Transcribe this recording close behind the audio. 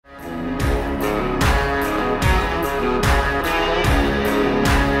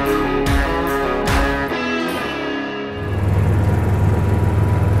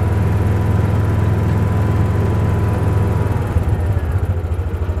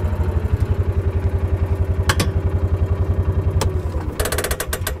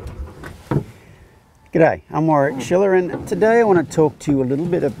G'day, I'm Warwick Schiller, and today I want to talk to you a little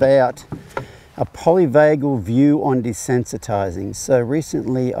bit about a polyvagal view on desensitizing. So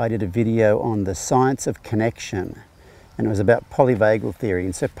recently I did a video on the science of connection, and it was about polyvagal theory.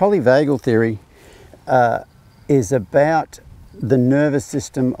 And so polyvagal theory is about the nervous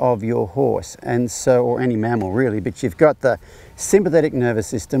system of your horse, and so, or any mammal really, but you've got the sympathetic nervous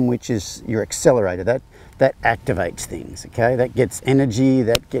system, which is your accelerator, that activates things, okay? That gets energy,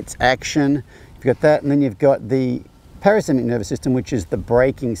 that gets action. You've got that, and then you've got the parasympathetic nervous system, which is the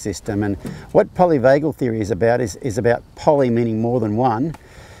braking system. And what polyvagal theory is about is about poly meaning more than one,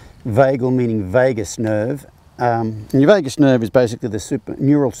 vagal meaning vagus nerve. And your vagus nerve is basically the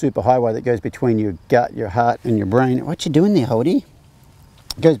neural superhighway that goes between your gut, your heart, and your brain. What you doing there, Hody?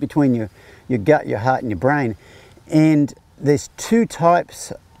 It goes between your gut, your heart, and your brain. And there's two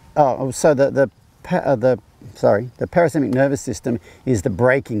types. So the parasympathetic nervous system is the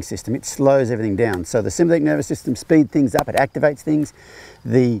braking system. It slows everything down. So the sympathetic nervous system speeds things up, it activates things.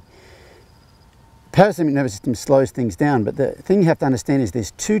 The parasympathetic nervous system slows things down. But the thing you have to understand is there's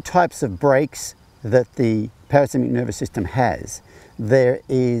two types of brakes that the parasympathetic nervous system has. There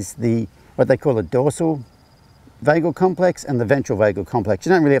is what they call the dorsal vagal complex and the ventral vagal complex.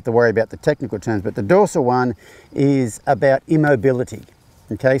 You don't really have to worry about the technical terms, but the dorsal one is about immobility.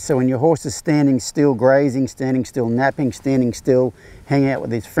 Okay, so when your horse is standing still, grazing, standing still, napping, standing still, hanging out with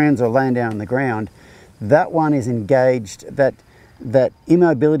his friends or laying down on the ground, that one is engaged, that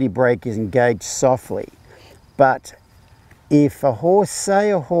immobility brake is engaged softly. But if a horse,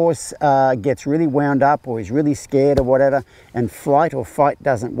 gets really wound up or is really scared or whatever, and flight or fight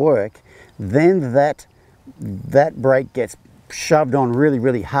doesn't work, then that brake gets shoved on really,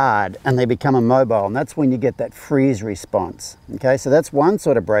 really hard and they become immobile, and that's when you get that freeze response. Okay, so that's one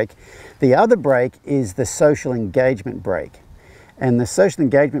sort of brake. The other brake is the social engagement brake. And the social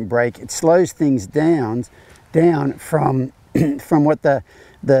engagement brake, it slows things down from what the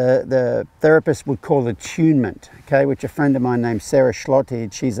therapist would call attunement, okay, which a friend of mine named Sarah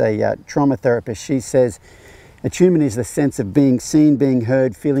Schlotte, she's a trauma therapist, she says attunement is the sense of being seen, being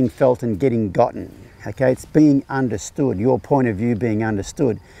heard, feeling felt, and getting gotten. Okay, it's being understood, your point of view being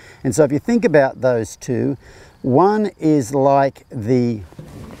understood. And so if you think about those two, one is like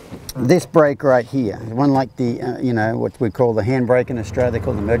this brake right here, one like the, what we call the handbrake in Australia, they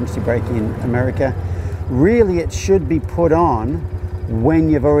call the emergency brake in America. Really, it should be put on when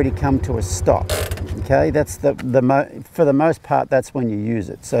you've already come to a stop. Okay, that's for the most part, that's when you use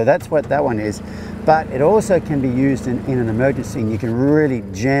it. So that's what that one is. But it also can be used in an emergency, and you can really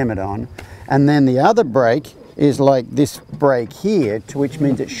jam it on. And then the other brake is like this brake here, which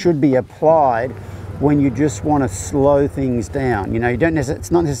means it should be applied when you just want to slow things down. You know,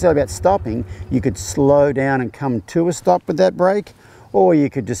 it's not necessarily about stopping. You could slow down and come to a stop with that brake, or you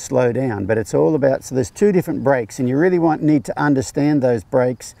could just slow down. But it's all about, so there's two different brakes, and you really need to understand those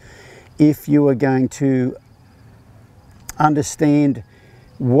brakes if you are going to understand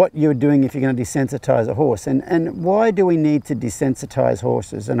what you're doing if you're going to desensitize a horse. And why do we need to desensitize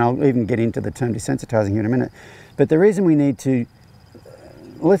horses? And I'll even get into the term desensitizing here in a minute. But the reason we need to,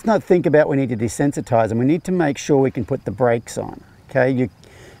 let's not think about we need to desensitize them. We need to make sure we can put the brakes on. Okay,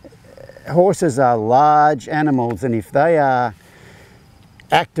 horses are large animals, and if they are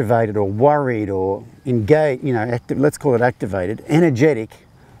activated or worried or engaged, let's call it activated, energetic,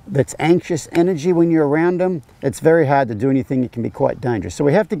 that's anxious energy when you're around them, it's very hard to do anything. It can be quite dangerous. So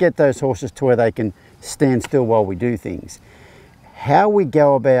we have to get those horses to where they can stand still while we do things. How we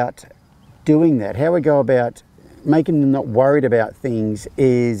go about doing that, how we go about making them not worried about things,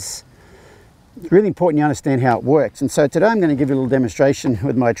 is really important you understand how it works. And so today I'm going to give you a little demonstration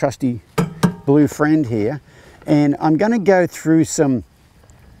with my trusty blue friend here, and I'm going to go through some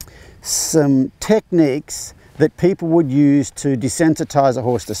techniques that people would use to desensitize a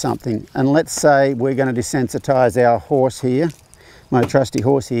horse to something. And let's say we're going to desensitize our horse here, my trusty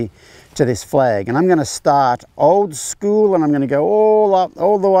horse here, to this flag. And I'm going to start old school, and I'm going to go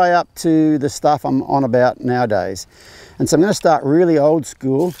all the way up to the stuff I'm on about nowadays. And so I'm going to start really old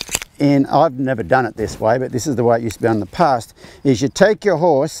school, and I've never done it this way, but this is the way it used to be done in the past, is you take your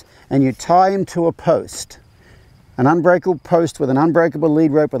horse and you tie him to a post. An unbreakable post with an unbreakable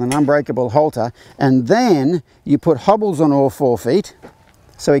lead rope with an unbreakable halter, and then you put hobbles on all 4 feet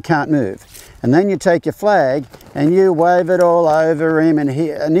so he can't move. And then you take your flag and you wave it all over him, and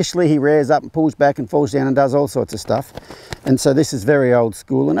initially he rears up and pulls back and falls down and does all sorts of stuff. And so this is very old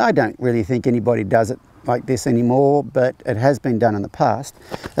school, and I don't really think anybody does it like this anymore, but it has been done in the past.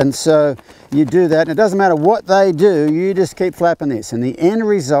 And so you do that, and it doesn't matter what they do, you just keep flapping this, and the end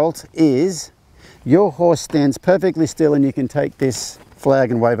result is your horse stands perfectly still, and you can take this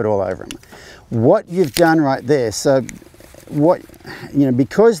flag and wave it all over him. What you've done right there, so what, you know,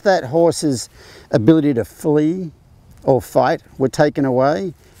 because that horse's ability to flee or fight were taken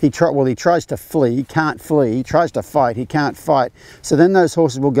away, he tries to flee, he can't flee, he tries to fight, he can't fight. So then those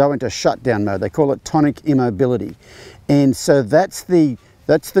horses will go into shutdown mode. They call it tonic immobility. And so that's the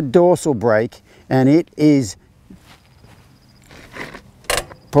dorsal brake, and it is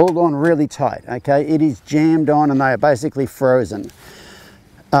pulled on really tight, okay? It is jammed on and they are basically frozen.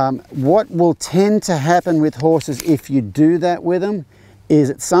 What will tend to happen with horses if you do that with them is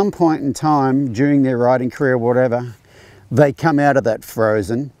at some point in time during their riding career or whatever, they come out of that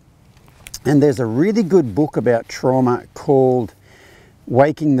frozen. And there's a really good book about trauma called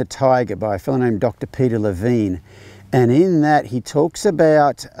Waking the Tiger by a fellow named Dr. Peter Levine. And in that he talks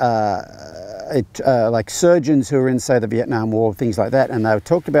about like surgeons who are in, say, the Vietnam War, things like that. And they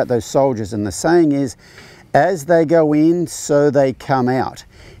talked about those soldiers, and the saying is, as they go in, so they come out.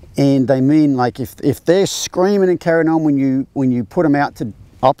 And they mean, like, if they're screaming and carrying on when you put them out to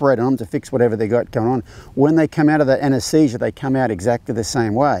operate on them to fix whatever they got going on, when they come out of that anesthesia, they come out exactly the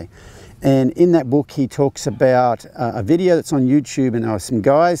same way. And in that book he talks about a video that's on YouTube, and there were some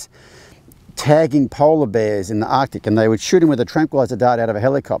guys tagging polar bears in the Arctic, and they would shoot him with a tranquilizer dart out of a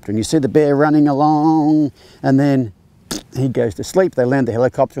helicopter, and you see the bear running along, and then he goes to sleep. They land the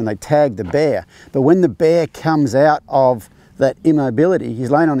helicopter and they tag the bear. But when the bear comes out of that immobility, he's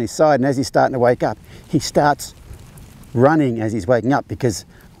laying on his side, and as he's starting to wake up, he starts running as he's waking up, because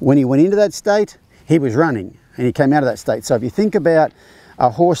when he went into that state, he was running, and he came out of that state. So if you think about a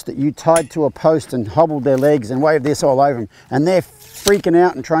horse that you tied to a post and hobbled their legs and waved this all over them, and they're freaking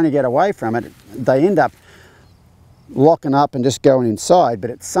out and trying to get away from it, they end up locking up and just going inside. But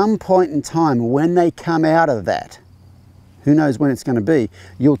at some point in time, when they come out of that, who knows when it's going to be,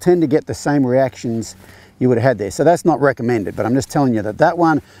 you'll tend to get the same reactions you would have had there. So that's not recommended, but I'm just telling you that that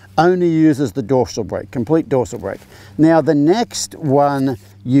one only uses the dorsal brake, complete dorsal brake. Now the next one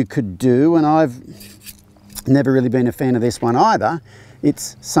you could do, and I've never really been a fan of this one either,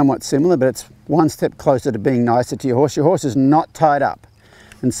 it's somewhat similar, but it's one step closer to being nicer to your horse. Your horse is not tied up.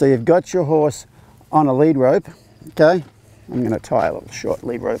 And so you've got your horse on a lead rope, okay? I'm going to tie a little short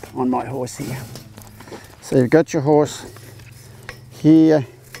lead rope on my horse here. So you've got your horse here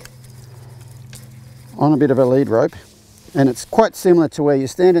on a bit of a lead rope, and it's quite similar to where you're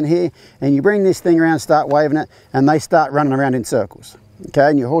standing here, and you bring this thing around, start waving it, and they start running around in circles.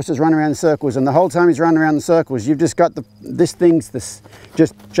 Okay, and your horse is running around in circles, and the whole time he's running around in circles, you've just got this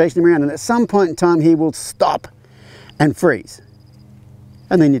just chasing him around, and at some point in time he will stop and freeze.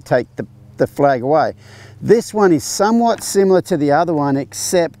 And then you take the flag away. This one is somewhat similar to the other one,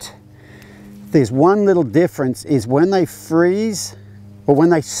 except there's one little difference, is when they freeze, or when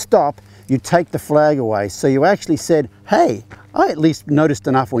they stop, you take the flag away. So you actually said, hey, I at least noticed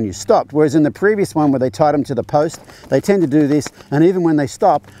enough when you stopped. Whereas in the previous one where they tied them to the post, they tend to do this, and even when they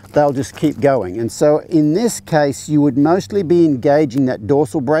stop, they'll just keep going. And so in this case, you would mostly be engaging that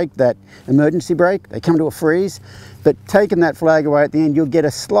dorsal brake, that emergency brake. They come to a freeze, but taking that flag away at the end, you'll get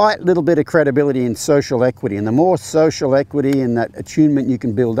a slight little bit of credibility in social equity. And the more social equity and that attunement you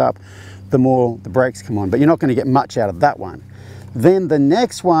can build up, the more the brakes come on. But you're not going to get much out of that one. Then the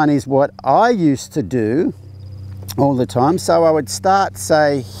next one is what I used to do all the time. So I would start,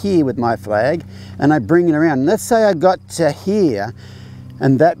 say, here with my flag, and I bring it around. And let's say I got to here,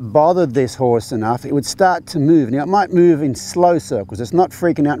 and that bothered this horse enough, it would start to move. Now it might move in slow circles. It's not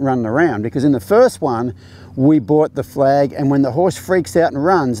freaking out and running around, because in the first one, we bought the flag, and when the horse freaks out and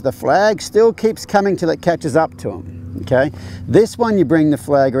runs, the flag still keeps coming till it catches up to him. Okay? This one, you bring the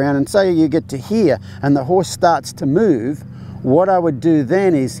flag around, and say you get to here, and the horse starts to move. What I would do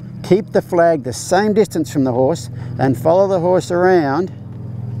then is keep the flag the same distance from the horse and follow the horse around,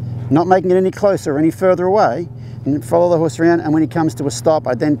 not making it any closer or any further away, and follow the horse around, and when he comes to a stop,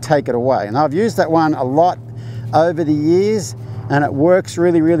 I then take it away. And I've used that one a lot over the years, and it works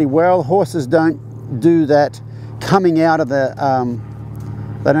really, really well. Horses don't do that coming out of the,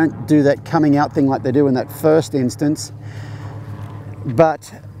 they don't do that coming out thing like they do in that first instance.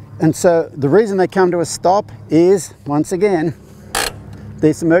 And so the reason they come to a stop is, once again,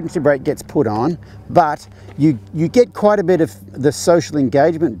 this emergency brake gets put on, but you get quite a bit of the social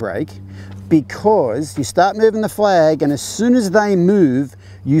engagement brake, because you start moving the flag, and as soon as they move,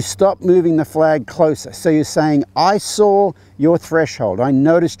 you stop moving the flag closer. So you're saying, I saw your threshold, I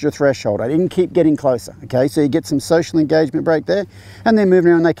noticed your threshold, I didn't keep getting closer. Okay, so you get some social engagement brake there, and then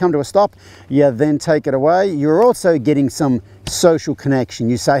moving around, they come to a stop, you then take it away. You're also getting some social connection.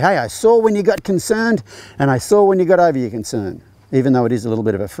 You say, hey, I saw when you got concerned, and I saw when you got over your concern, even though it is a little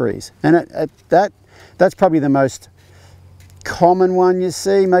bit of a freeze. And that's probably the most common one you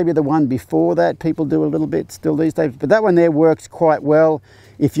see. Maybe the one before that people do a little bit still these days, but that one there works quite well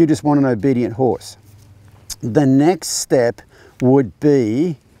if you just want an obedient horse. The next step would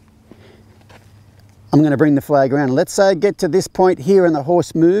be, I'm going to bring the flag around. Let's say I get to this point here and the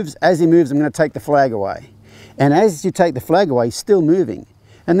horse moves. As he moves, I'm going to take the flag away. And as you take the flag away, he's still moving.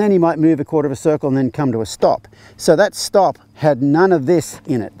 And then he might move a quarter of a circle and then come to a stop. So that stop had none of this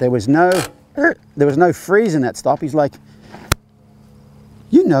in it. There was no freeze in that stop. He's like,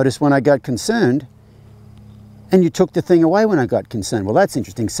 you noticed when I got concerned and you took the thing away when I got concerned. Well, that's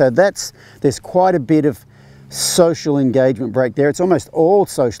interesting. So there's quite a bit of social engagement break there. It's almost all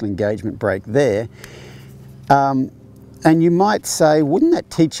social engagement break there. And you might say, wouldn't that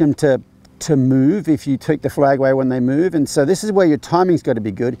teach them to move if you took the flag away when they move? And so this is where your timing's got to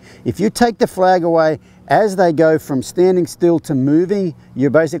be good. If you take the flag away as they go from standing still to moving, you're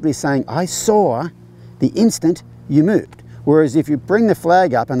basically saying, I saw the instant you moved. Whereas if you bring the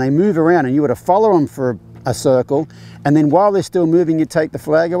flag up and they move around and you were to follow them for a circle, and then while they're still moving you take the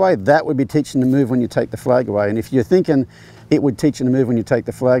flag away, that would be teaching them to move when you take the flag away. And if you're thinking it would teach them to move when you take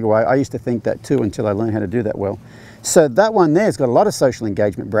the flag away, I used to think that too until I learned how to do that well. So that one there's got a lot of social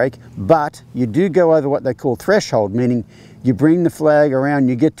engagement break, but you do go over what they call threshold, meaning you bring the flag around,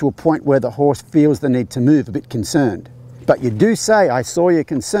 you get to a point where the horse feels the need to move, a bit concerned. But you do say, I saw your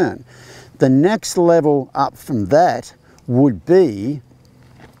concern. The next level up from that would be,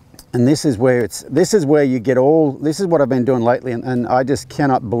 and this is where you get all, this is what I've been doing lately, and I just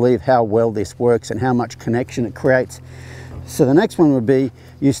cannot believe how well this works and how much connection it creates. So the next one would be,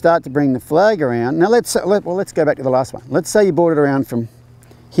 you start to bring the flag around. Now let's go back to the last one. Let's say you brought it around from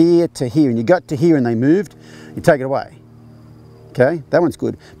here to here, and you got to here and they moved, you take it away. Okay, that one's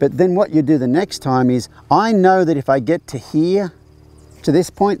good. But then what you do the next time is, I know that if I get to here, to this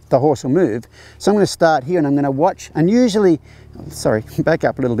point, the horse will move. So I'm going to start here and I'm going to watch, and usually, sorry, back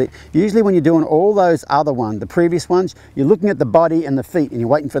up a little bit. Usually when you're doing all those other ones, the previous ones, you're looking at the body and the feet and you're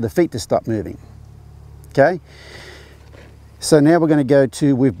waiting for the feet to stop moving. Okay? So now we're going to go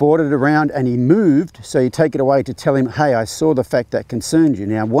to, we've brought it around and he moved, so you take it away to tell him, hey, I saw the fact that concerned you.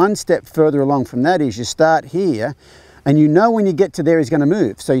 Now one step further along from that is you start here, and you know when you get to there he's going to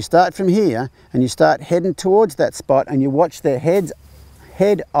move. So you start from here and you start heading towards that spot and you watch their head,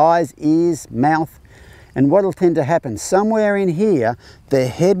 eyes, ears, mouth, and what will tend to happen, somewhere in here, their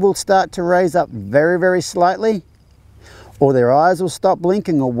head will start to raise up very, very slightly, or their eyes will stop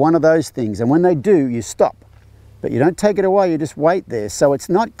blinking, or one of those things. And when they do, you stop. But you don't take it away, you just wait there. So it's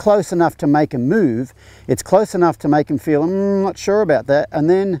not close enough to make them move, it's close enough to make them feel, I'm not sure about that. And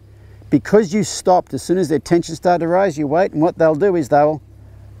then, because you stopped, as soon as their tension started to rise, you wait, and what they'll do is they'll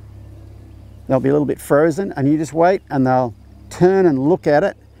be a little bit frozen, and you just wait, and they'll turn and look at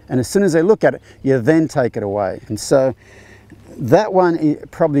it, and as soon as they look at it, you then take it away. And so that one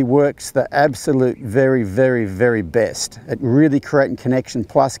probably works the absolute very, very, very best at really creating connection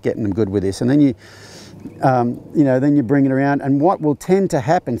plus getting them good with this. And then you then you bring it around, and what will tend to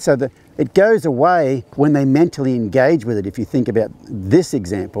happen, so that it goes away when they mentally engage with it. If you think about this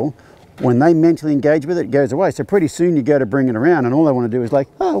example, when they mentally engage with it, it goes away. So pretty soon you go to bring it around and all they want to do is like,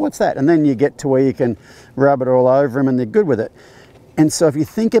 oh, what's that? And then you get to where you can rub it all over them and they're good with it. And so if you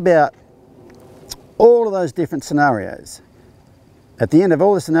think about all of those different scenarios, at the end of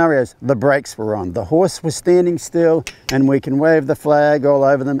all the scenarios, the brakes were on. The horse was standing still and we can wave the flag all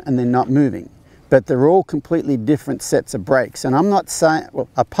over them and they're not moving. But they're all completely different sets of brakes. And I'm not saying, well,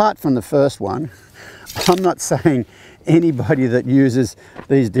 apart from the first one, I'm not saying anybody that uses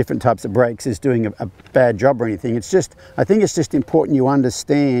these different types of brakes is doing a bad job or anything. It's just, I think it's just important you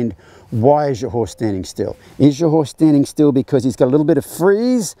understand, why is your horse standing still? Is your horse standing still because he's got a little bit of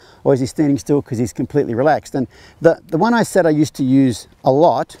freeze, or is he standing still because he's completely relaxed? And the one I said I used to use a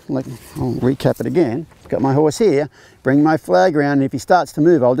lot, like, I'll recap it again. Got my horse here, bring my flag around, and if he starts to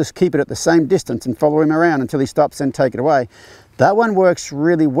move, I'll just keep it at the same distance and follow him around until he stops and take it away. That one works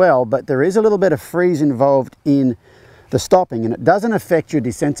really well, but there is a little bit of freeze involved in the stopping, and it doesn't affect your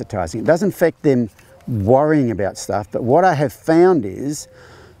desensitizing. It doesn't affect them worrying about stuff. But what I have found is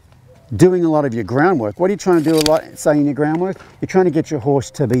doing a lot of your groundwork. What are you trying to do a lot, say, in your groundwork? You're trying to get your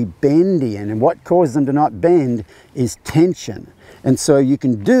horse to be bendy, and what causes them to not bend is tension. And so you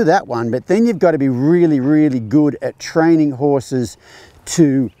can do that one, but then you've got to be really, really good at training horses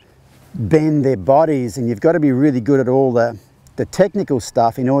to bend their bodies, and you've got to be really good at all the technical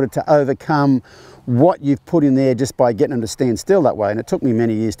stuff in order to overcome what you've put in there just by getting them to stand still that way. And it took me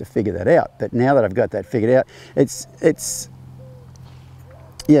many years to figure that out, but now that I've got that figured out, it's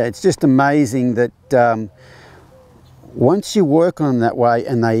just amazing that once you work on them that way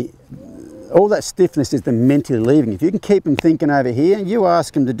and all that stiffness is them mentally leaving. If you can keep them thinking over here, you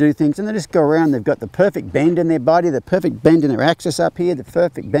ask them to do things and they just go around, they've got the perfect bend in their body, the perfect bend in their axis up here, the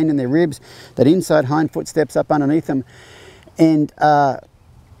perfect bend in their ribs, that inside hind foot steps up underneath them, and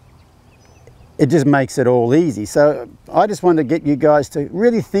it just makes it all easy. So I just wanted to get you guys to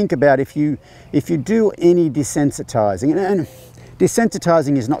really think about if you do any desensitizing, and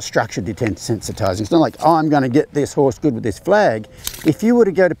desensitizing is not structured desensitizing. It's not like, oh, I'm going to get this horse good with this flag. If you were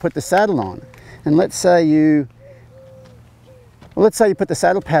to go to put the saddle on, and let's say you put the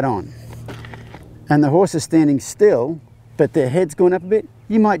saddle pad on, and the horse is standing still, but their head's going up a bit,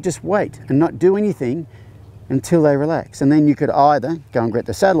 you might just wait and not do anything until they relax. And then you could either go and get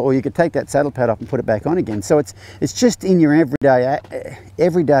the saddle, or you could take that saddle pad off and put it back on again. So it's just in your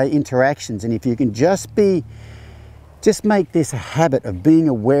everyday interactions. And if you can just make this a habit of being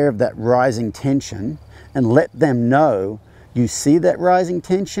aware of that rising tension and let them know you see that rising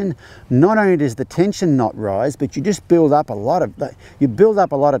tension, not only does the tension not rise, but you just build up a lot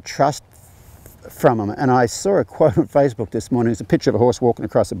of trust from them. And I saw a quote on Facebook this morning. It's a picture of a horse walking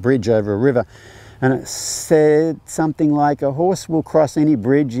across a bridge over a river, and it said something like, a horse will cross any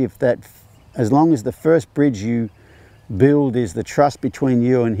bridge as long as the first bridge you build is the trust between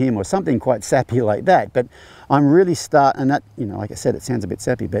you and him, or something quite sappy like that. But I'm really starting, and that, like I said, it sounds a bit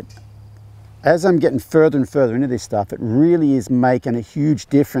sappy, but as I'm getting further and further into this stuff, it really is making a huge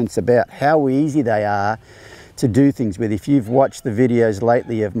difference about how easy they are to do things with. If you've watched the videos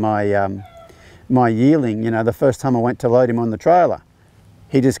lately of my my yearling, the first time I went to load him on the trailer,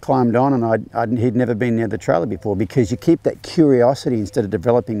 he just climbed on, and he'd never been near the trailer before, because you keep that curiosity instead of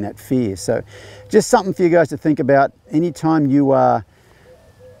developing that fear. So just something for you guys to think about anytime you are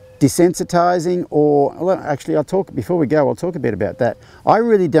desensitizing, or, well, actually, before we go, I'll talk a bit about that. I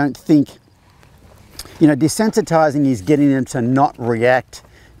really don't think, desensitizing is getting them to not react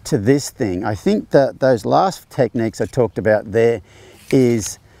to this thing. I think that those last techniques I talked about there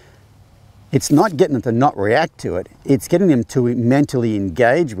it's not getting them to not react to it, it's getting them to mentally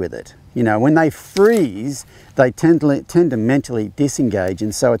engage with it. When they freeze, they tend to mentally disengage,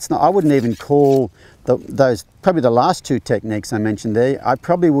 and so it's not, I wouldn't even call those, probably the last two techniques I mentioned there, I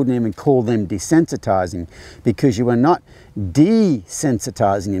probably wouldn't even call them desensitizing, because you are not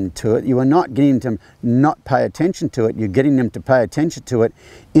desensitizing them to it, you are not getting them to not pay attention to it, you're getting them to pay attention to it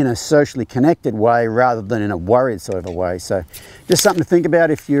in a socially connected way rather than in a worried sort of a way. So just something to think about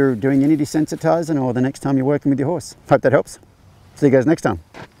if you're doing any desensitizing, or the next time you're working with your horse. Hope that helps. See you guys next time.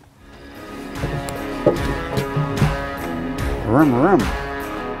 Rum, rum.